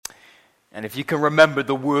And if you can remember,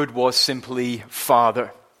 the word was simply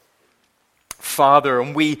Father. Father.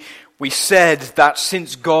 And we said that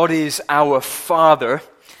since God is our Father,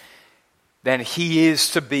 then He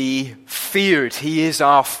is to be feared. He is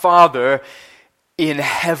our Father in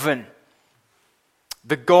heaven.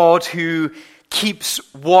 The God who keeps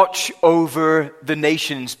watch over the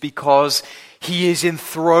nations because He is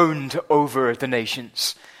enthroned over the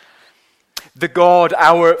nations. The God,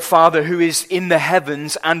 our Father, who is in the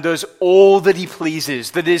heavens and does all that He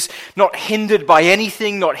pleases, that is not hindered by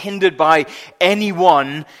anything, not hindered by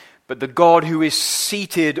anyone, but the God who is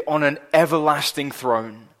seated on an everlasting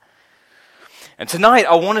throne. And tonight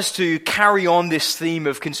I want us to carry on this theme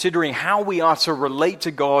of considering how we are to relate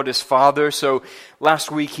to God as Father. So last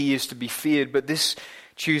week He is to be feared, but this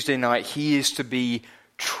Tuesday night He is to be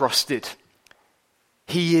trusted.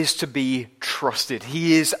 He is to be trusted.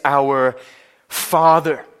 He is our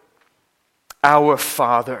Father. Our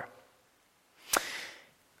Father.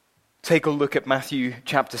 Take a look at Matthew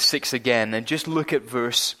chapter 6 again and just look at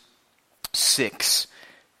verse 6.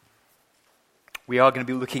 We are going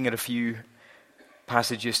to be looking at a few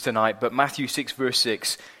passages tonight, but Matthew 6 verse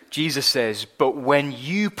 6, Jesus says, "But when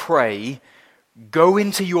you pray, go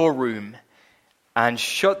into your room and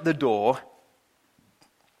shut the door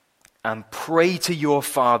and pray to your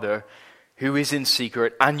Father who is in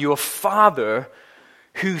secret, and your Father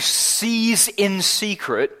who sees in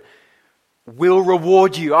secret will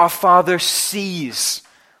reward you." Our Father sees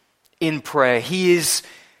in prayer. He is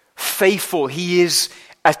faithful. He is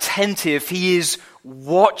attentive. He is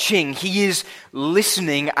watching. He is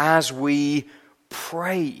listening as we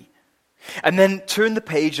pray. And then turn the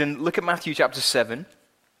page and look at Matthew chapter 7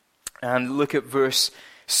 and look at verse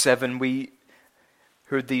 7. We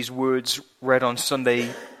heard these words read on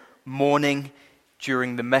Sunday morning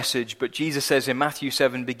during the message, but Jesus says in Matthew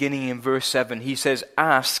 7, beginning in verse 7, He says,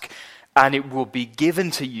 "Ask and it will be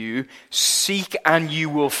given to you, seek and you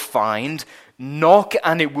will find, knock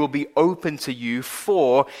and it will be open to you,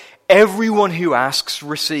 for everyone who asks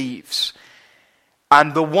receives,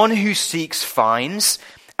 and the one who seeks finds,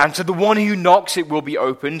 and to the one who knocks it will be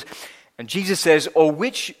opened." And Jesus says, "Or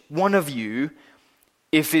which one of you,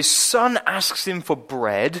 if his son asks him for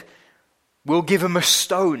bread, will give him a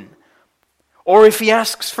stone? Or if he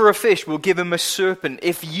asks for a fish, will give him a serpent?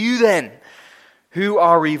 If you then, who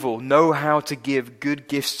are evil, know how to give good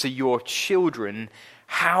gifts to your children,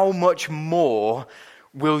 how much more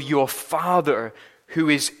will your Father who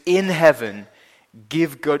is in heaven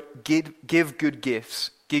give good gifts, give good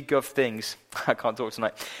things," I can't talk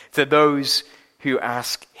tonight, "to those who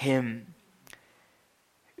ask Him."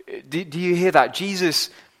 Do you hear that? Jesus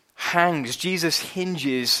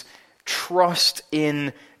hinges trust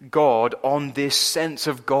in God on this sense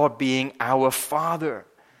of God being our Father.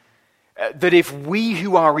 That if we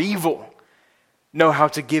who are evil know how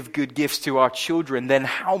to give good gifts to our children, then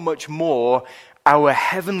how much more our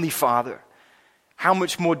Heavenly Father? How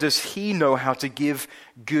much more does He know how to give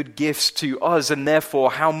good gifts to us? And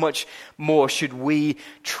therefore, how much more should we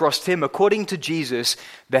trust Him? According to Jesus,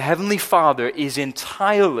 the Heavenly Father is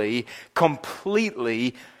entirely,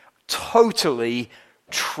 completely, totally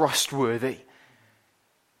trustworthy.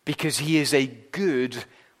 Because He is a good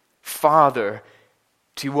Father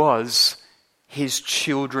to us, His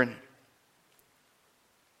children.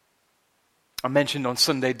 I mentioned on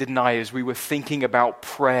Sunday, didn't I, as we were thinking about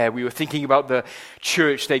prayer, we were thinking about the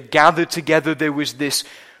church. They gathered together, there was this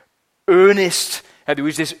urgent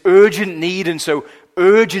need, and so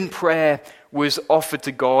urgent prayer was offered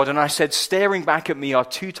to God. And I said, staring back at me are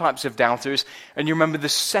two types of doubters. And you remember the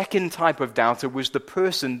second type of doubter was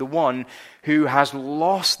the one who has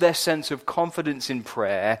lost their sense of confidence in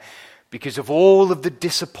prayer because of all of the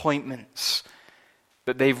disappointments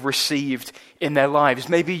that they've received in their lives.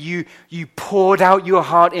 Maybe you poured out your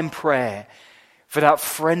heart in prayer for that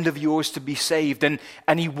friend of yours to be saved, and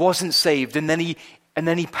he wasn't saved, and then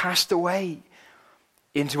he passed away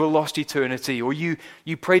into a lost eternity. Or you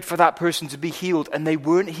prayed for that person to be healed, and they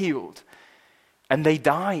weren't healed, and they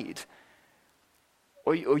died.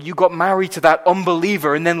 Or you got married to that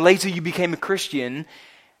unbeliever, and then later you became a Christian,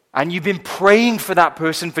 and you've been praying for that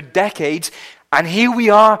person for decades, and here we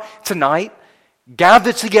are tonight,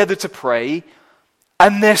 gathered together to pray,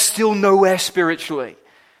 and they're still nowhere spiritually.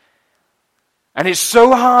 And it's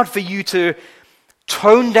so hard for you to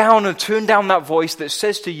tone down and turn down that voice that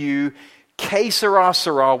says to you, "Que sera,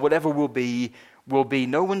 sera," whatever will be, will be.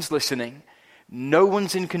 No one's listening. No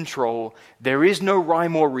one's in control. There is no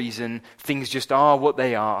rhyme or reason. Things just are what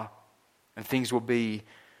they are, and things will be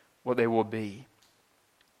what they will be.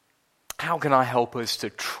 How can I help us to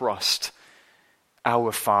trust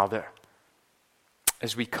our Father?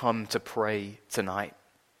 as we come to pray tonight?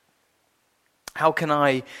 How can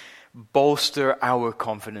I bolster our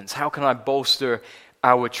confidence? How can I bolster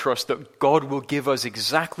our trust that God will give us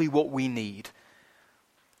exactly what we need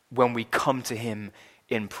when we come to him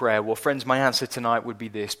in prayer? Well, friends, my answer tonight would be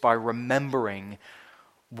this: by remembering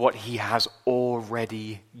what he has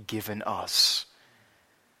already given us.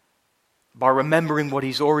 By remembering what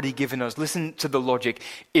he's already given us. Listen to the logic.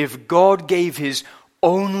 If God gave his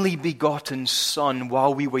only begotten Son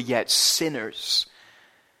while we were yet sinners,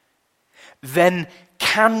 then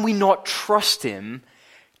can we not trust him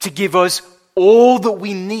to give us all that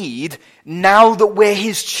we need now that we're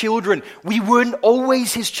his children? We weren't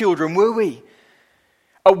always his children, were we?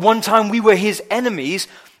 At one time we were his enemies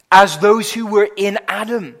as those who were in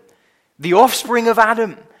Adam, the offspring of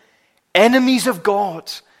Adam, enemies of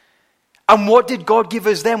God. And what did God give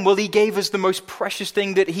us then? Well, he gave us the most precious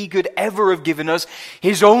thing that he could ever have given us,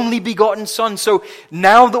 his only begotten Son. So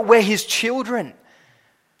now that we're his children,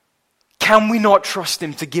 can we not trust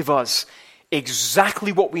him to give us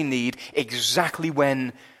exactly what we need, exactly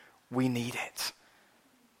when we need it?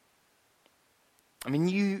 I mean,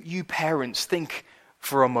 you parents, think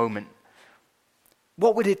for a moment.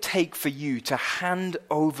 What would it take for you to hand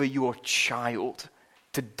over your child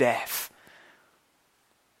to death?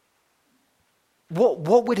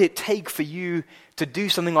 What would it take for you to do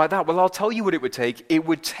something like that? Well, I'll tell you what it would take. It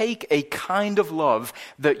would take a kind of love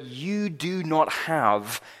that you do not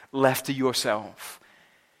have left to yourself.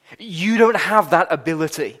 You don't have that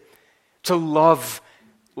ability to love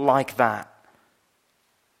like that.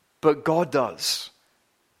 But God does.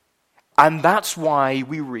 And that's why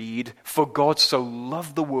we read, "For God so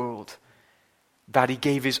loved the world that he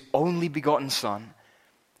gave his only begotten Son,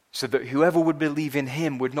 so that whoever would believe in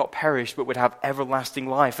him would not perish, but would have everlasting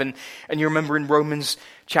life." And you remember in Romans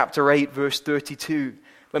chapter 8, verse 32.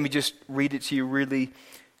 Let me just read it to you really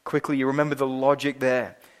quickly. You remember the logic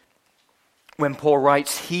there. When Paul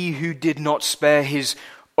writes, "He who did not spare his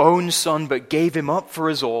own Son, but gave him up for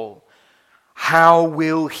us all, how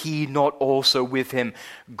will he not also with him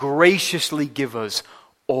graciously give us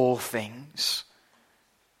all things?"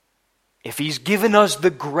 If he's given us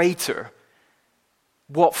the greater,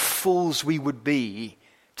 what fools we would be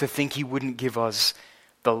to think he wouldn't give us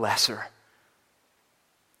the lesser.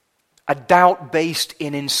 A doubt based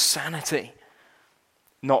in insanity,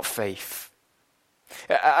 not faith.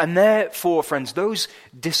 And therefore, friends, those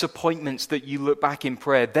disappointments that you look back in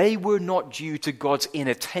prayer, they were not due to God's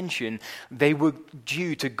inattention. They were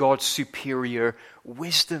due to God's superior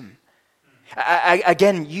wisdom.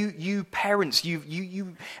 Again, you parents,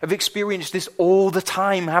 you have experienced this all the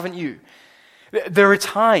time, haven't you? There are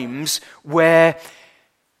times where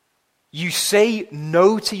you say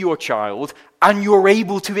no to your child and you're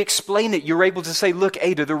able to explain it. You're able to say, "Look,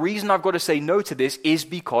 Ada, the reason I've got to say no to this is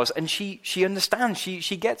because," and she understands,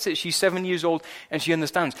 she gets it. She's 7 years old and she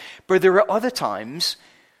understands. But there are other times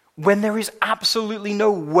when there is absolutely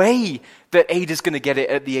no way that Ada's going to get it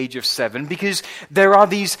at the age of 7, because there are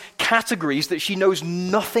these categories that she knows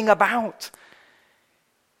nothing about.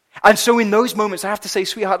 And so in those moments, I have to say,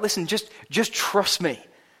 "Sweetheart, listen, just trust me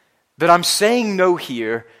that I'm saying no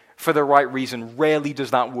here for the right reason." Rarely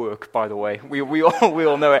does that work, by the way. We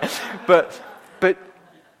all know it.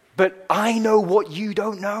 But I know what you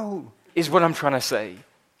don't know, is what I'm trying to say.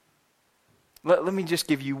 Let me just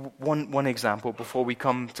give you one example before we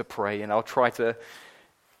come to pray, and I'll try to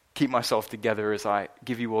keep myself together as I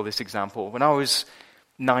give you all this example. When I was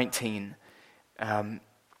 19,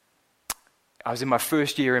 I was in my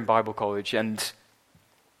first year in Bible college, and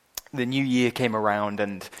the new year came around,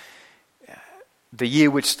 and the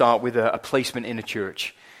year would start with a placement in a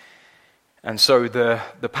church. And so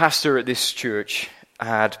the pastor at this church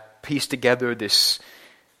had pieced together this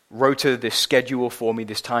rota, this schedule for me,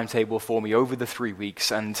 this timetable for me over the 3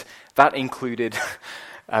 weeks, and that included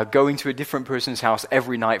going to a different person's house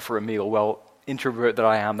every night for a meal. Well, introvert that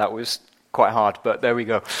I am, that was quite hard, but there we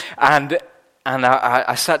go. And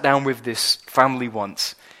I sat down with this family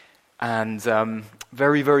once, and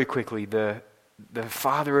very, very quickly, the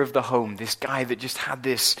father of the home, this guy that just had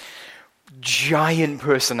this giant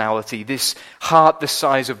personality, this heart the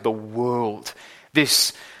size of the world,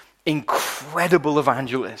 this incredible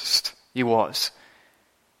evangelist he was,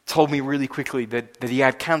 told me really quickly that he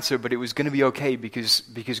had cancer, but it was going to be okay because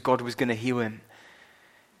God was going to heal him.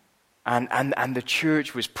 And the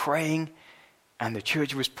church was praying, and the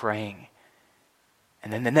church was praying.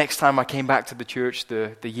 And then the next time I came back to the church,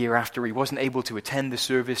 the year after, he wasn't able to attend the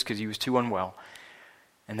service because he was too unwell.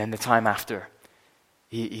 And then the time after,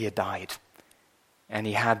 he had died. And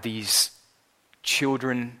he had these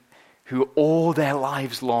children who all their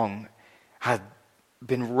lives long had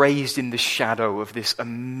been raised in the shadow of this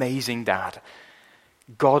amazing dad,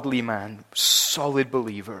 godly man, solid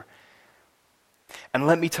believer. And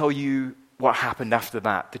let me tell you what happened after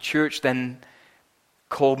that. The church then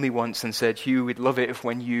called me once and said, Hugh, we'd love it if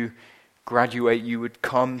when you graduate you would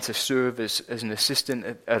come to serve as an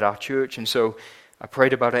assistant at our church. And so I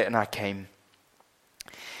prayed about it and I came.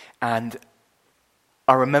 And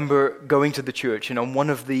I remember going to the church, and on one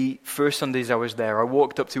of the first Sundays I was there, I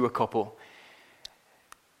walked up to a couple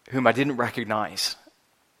whom I didn't recognize.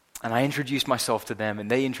 And I introduced myself to them,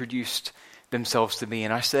 and they introduced themselves to me.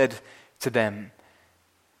 And I said to them,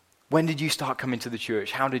 when did you start coming to the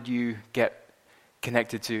church? How did you get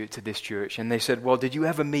connected to this church? And they said, well, did you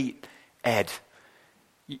ever meet Ed?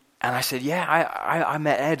 And I said, yeah, I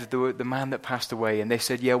met Ed, the man that passed away. And they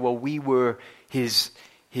said, yeah, well, we were his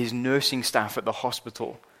nursing staff at the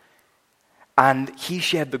hospital. And he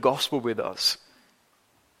shared the gospel with us.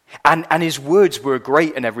 And his words were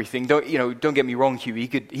great and everything. Don't get me wrong, Hugh. He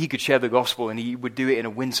could share the gospel and he would do it in a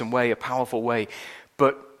winsome way, a powerful way.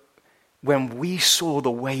 But when we saw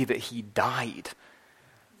the way that he died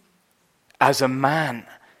as a man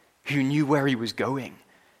who knew where he was going,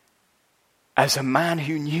 as a man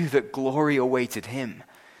who knew that glory awaited him,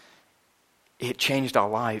 it changed our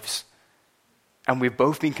lives. And we've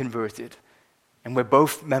both been converted. And we're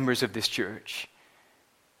both members of this church.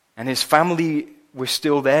 And his family were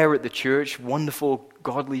still there at the church, wonderful,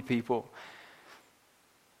 godly people.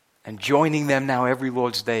 And joining them now every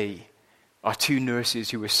Lord's Day are two nurses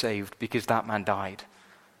who were saved because that man died.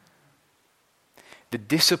 The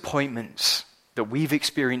disappointments that we've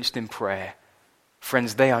experienced in prayer,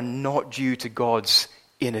 friends, they are not due to God's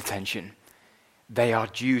inattention. They are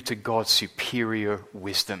due to God's superior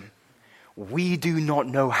wisdom. We do not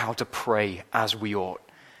know how to pray as we ought,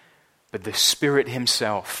 but the Spirit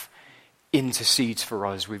himself intercedes for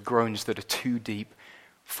us with groans that are too deep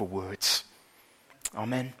for words.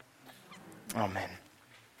 Amen. Amen.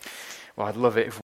 Well, I'd love it if